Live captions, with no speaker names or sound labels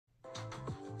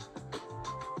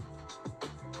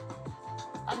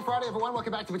Friday, everyone.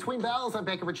 Welcome back to Between Bells. I'm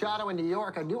Baker Machado in New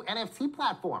York. A new NFT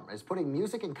platform is putting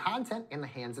music and content in the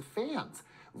hands of fans.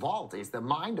 Vault is the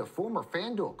mind of former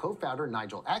FanDuel co-founder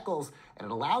Nigel Eccles, and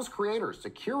it allows creators to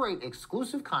curate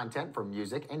exclusive content for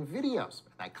music and videos.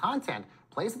 That content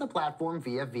plays on the platform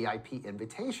via VIP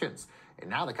invitations. And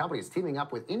now the company is teaming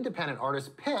up with independent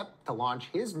artist Pip to launch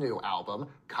his new album,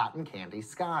 Cotton Candy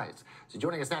Skies. So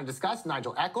joining us now to discuss,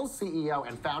 Nigel Eccles, CEO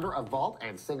and founder of Vault,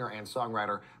 and singer and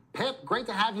songwriter Pip. Great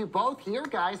to have you both here,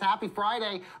 guys. Happy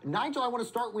Friday. Nigel, I want to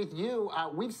start with you.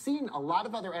 We've seen a lot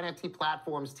of other NFT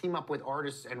platforms team up with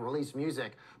artists and release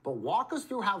music, but walk us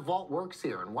through how Vault works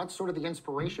here and what's sort of the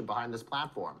inspiration behind this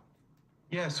platform.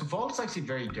 Yeah, so Vault's actually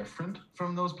very different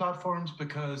from those platforms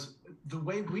because the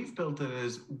way we've built it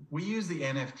is we use the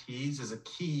NFTs as a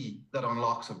key that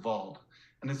unlocks a vault.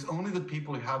 And it's only the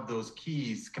people who have those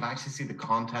keys can actually see the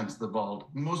contents of the vault.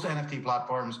 Most NFT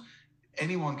platforms,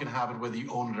 anyone can have it, whether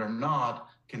you own it or not,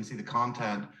 can see the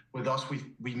content. With us,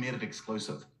 we made it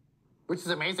exclusive. Which is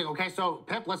amazing. Okay, so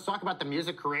Pip, let's talk about the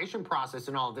music creation process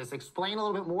and all of this. Explain a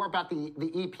little bit more about the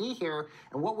EP here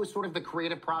and what was sort of the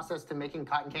creative process to making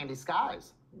Cotton Candy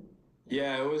Skies.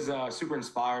 Yeah, it was super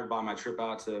inspired by my trip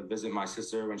out to visit my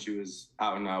sister when she was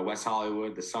out in West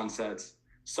Hollywood, the sunsets,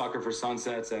 sucker for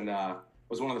sunsets, and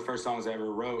was one of the first songs I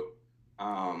ever wrote.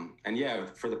 And yeah,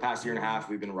 for the past year and a half,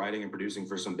 we've been writing and producing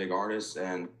for some big artists,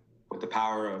 and with the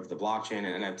power of the blockchain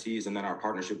and NFTs and then our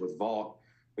partnership with Vault,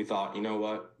 we thought, you know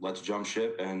what, let's jump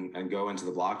ship and go into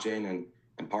the blockchain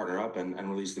and partner up and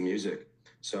release the music.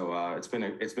 So it's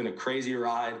been a crazy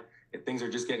ride. Things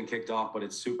are just getting kicked off, but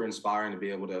it's super inspiring to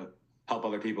be able to help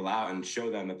other people out and show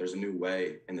them that there's a new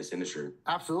way in this industry.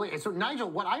 Absolutely. And so, Nigel,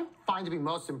 what I find to be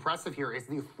most impressive here is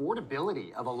the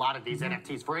affordability of a lot of these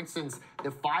NFTs. For instance,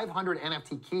 the 500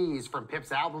 NFT keys from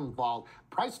Pip's album Vault,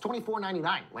 priced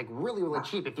 $24.99, like really, really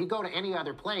cheap. If you go to any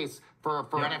other place for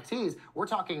NFTs, we're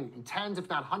talking tens, if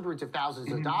not hundreds of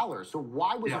thousands of dollars. So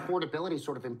why was affordability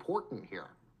sort of important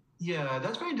here? Yeah,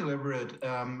 that's very deliberate.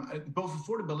 Both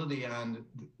affordability and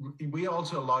we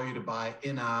also allow you to buy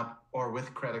in-app or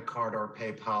with credit card or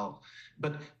PayPal.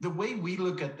 But the way we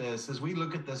look at this is we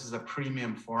look at this as a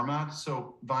premium format.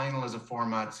 So vinyl is a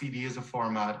format, CD is a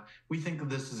format. We think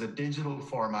of this as a digital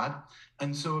format.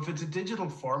 And so if it's a digital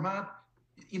format,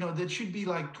 you know, that should be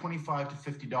like $25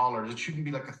 to $50. It shouldn't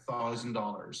be like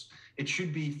 $1,000. It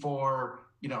should be for,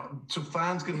 you know, so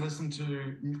fans can listen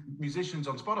to musicians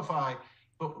on Spotify,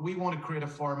 but we want to create a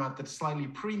format that's slightly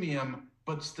premium,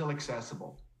 but still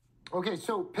accessible. Okay,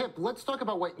 so Pip, let's talk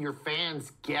about what your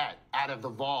fans get out of the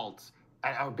Vault,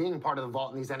 being part of the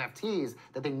Vault and these NFTs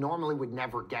that they normally would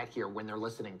never get here when they're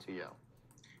listening to you.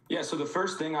 Yeah, so the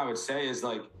first thing I would say is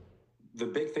like, the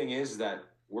big thing is that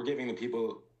we're giving the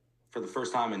people for the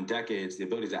first time in decades the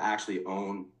ability to actually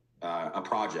own a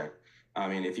project. I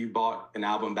mean, if you bought an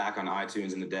album back on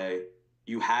iTunes in the day,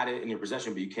 you had it in your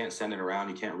possession, but you can't send it around.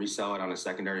 You can't resell it on a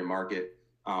secondary market.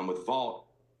 With Vault,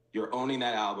 you're owning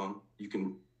that album. You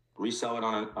can resell it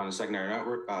on a secondary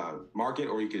network, market,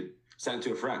 or you could send it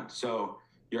to a friend. So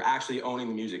you're actually owning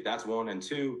the music. That's one. And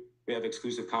two, we have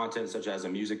exclusive content such as a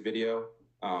music video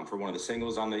for one of the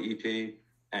singles on the EP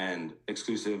and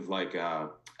exclusive like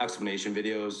explanation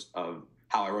videos of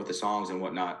how I wrote the songs and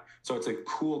whatnot. So it's a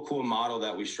cool model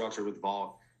that we structured with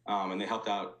Vault, and they helped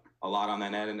out a lot on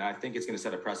that end, and I think it's going to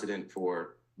set a precedent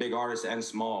for big artists and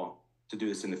small to do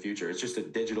this in the future. It's just a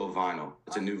digital vinyl.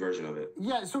 It's a new version of it.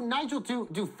 Yeah, so Nigel,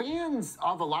 do fans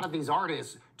of a lot of these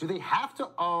artists, do they have to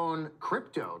own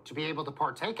crypto to be able to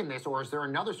partake in this, or is there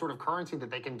another sort of currency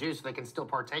that they can do so they can still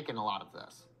partake in a lot of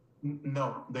this?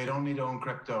 No, they don't need to own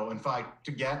crypto. In fact,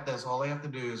 to get this, all they have to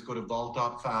do is go to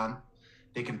vault.fan.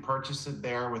 They can purchase it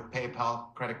there with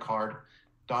PayPal, credit card,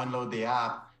 download the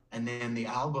app, and then the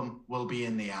album will be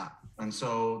in the app. And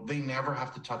so they never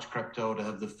have to touch crypto to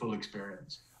have the full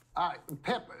experience.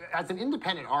 Pip, as an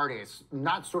independent artist,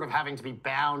 not sort of having to be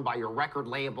bound by your record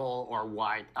label or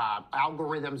what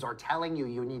algorithms are telling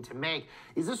you need to make,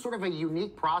 is this sort of a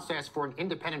unique process for an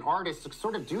independent artist to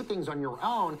sort of do things on your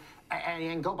own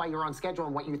and go by your own schedule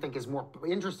and what you think is more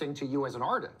interesting to you as an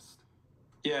artist?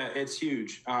 Yeah, it's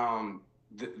huge.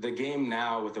 The game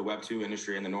now with the Web2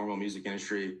 industry and the normal music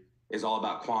industry is all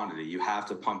about quantity. You have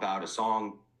to pump out a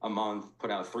song a month, put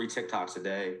out 3 TikToks a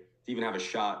day to even have a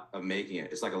shot of making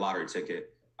it. It's like a lottery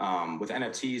ticket. With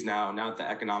NFTs now that the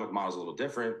economic model is a little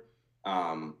different,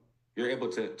 you're able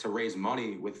to raise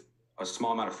money with a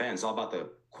small amount of fans. It's all about the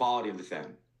quality of the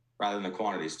fan rather than the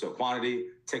quantity. So quantity,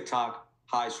 TikTok,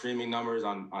 high streaming numbers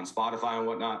on Spotify and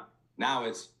whatnot. Now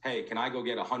it's, hey, can I go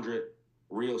get 100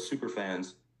 real super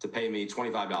fans to pay me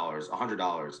 $25,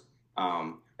 $100?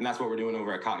 And that's what we're doing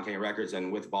over at Cotton Candy Records,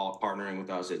 and with Vault partnering with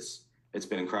us, it's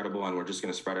been incredible, and we're just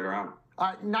going to spread it around.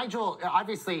 Nigel,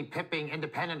 obviously Pip being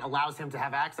independent allows him to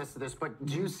have access to this, but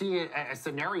do you see a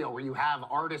scenario where you have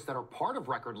artists that are part of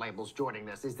record labels joining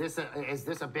this? Is this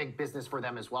a big business for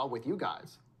them as well with you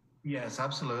guys? Yes,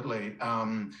 absolutely.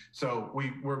 So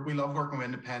we love working with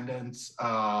independents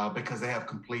because they have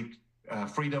complete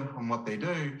freedom on what they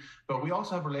do, but we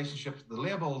also have relationships with the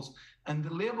labels, and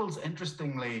the labels,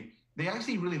 interestingly, they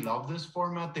actually really love this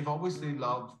format. They've always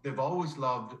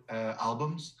loved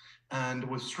albums, and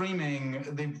with streaming,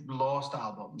 they've lost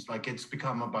albums. Like, it's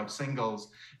become about singles.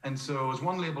 And so, as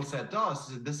one label said to us,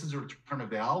 this is a return of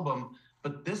the album,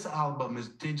 but this album is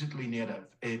digitally native.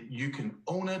 You can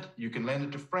own it, you can lend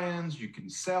it to friends, you can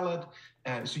sell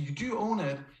it. So you do own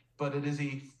it, but it is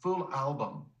a full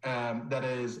album that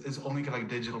is only like a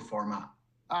digital format.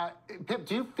 Pip,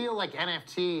 do you feel like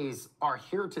NFTs are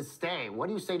here to stay? What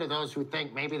do you say to those who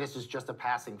think maybe this is just a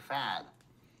passing fad?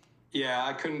 Yeah,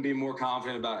 I couldn't be more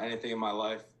confident about anything in my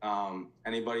life.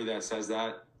 Anybody that says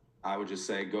that, I would just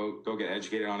say go get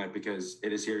educated on it, because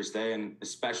it is here to stay, and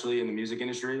especially in the music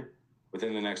industry,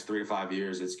 within the next 3 to 5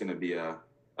 years, it's going to be a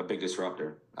big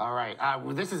disruptor. All right.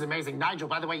 Well, this is amazing. Nigel,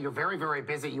 by the way, you're very, very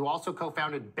busy. You also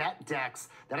co-founded BetDex.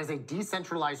 That is a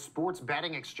decentralized sports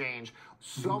betting exchange.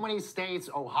 So many states,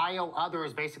 Ohio,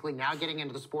 others, basically now getting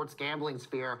into the sports gambling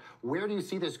sphere. Where do you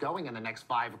see this going in the next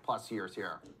 5+ years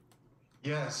here?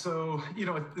 Yeah, so,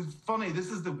 it's funny.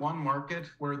 This is the one market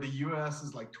where the US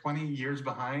is like 20 years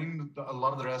behind a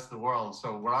lot of the rest of the world.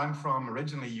 So where I'm from,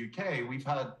 originally UK, we've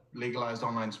had legalized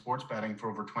online sports betting for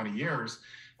over 20 years.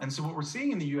 And so what we're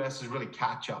seeing in the US is really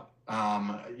catch up.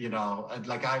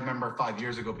 Like, I remember 5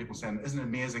 years ago, people saying, isn't it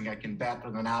amazing I can bet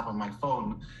with an app on my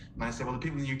phone? And I say, well, the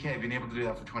people in the UK have been able to do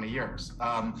that for 20 years.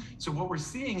 So what we're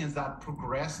seeing is that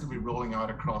progressively rolling out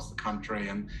across the country.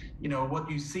 And, what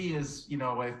you see is,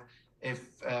 if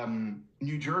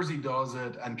New Jersey does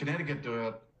it and Connecticut do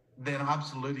it, then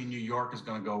absolutely New York is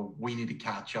going to go, we need to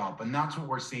catch up. And that's what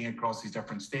we're seeing across these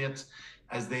different states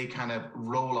as they kind of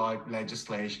roll out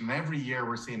legislation. And every year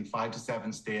we're seeing 5 to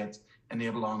 7 states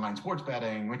enable online sports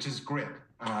betting, which is great.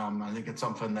 I think it's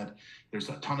something that there's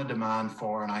a ton of demand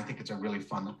for, and I think it's a really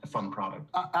fun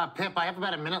product. Pip, I have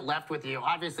about a minute left with you.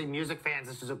 Obviously, music fans,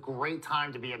 this is a great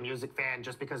time to be a music fan,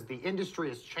 just because the industry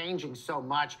is changing so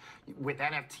much with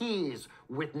NFTs,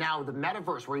 with now the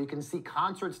metaverse, where you can see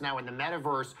concerts now in the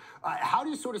metaverse. How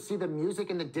do you sort of see the music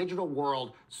in the digital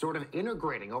world sort of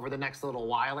integrating over the next little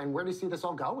while, and where do you see this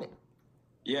all going?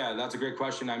 Yeah, that's a great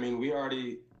question. I mean, we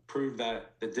already proved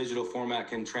that the digital format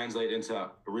can translate into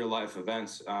real life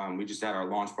events. We just had our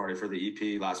launch party for the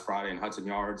EP last Friday in Hudson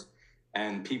Yards,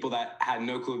 and people that had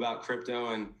no clue about crypto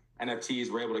and NFTs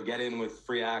were able to get in with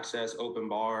free access, open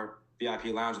bar, VIP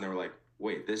lounge, and they were like,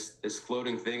 wait, this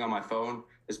floating thing on my phone,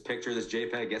 this picture, this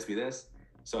JPEG gets me this.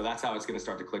 So that's how it's going to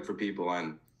start to click for people.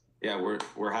 And yeah,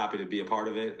 we're happy to be a part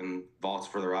of it, and Vault's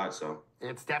for the ride. So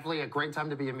it's definitely a great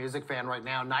time to be a music fan right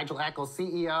now. Nigel Eccles,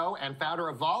 CEO and founder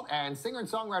of Vault, and singer and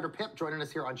songwriter Pip joining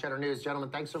us here on Cheddar News. Gentlemen,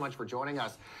 thanks so much for joining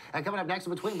us. And coming up next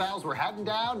in Between Battles, we're heading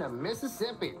down to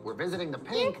Mississippi. We're visiting the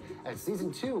Pink as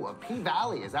season 2 of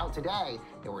P-Valley is out today,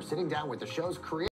 and we're sitting down with the show's creator.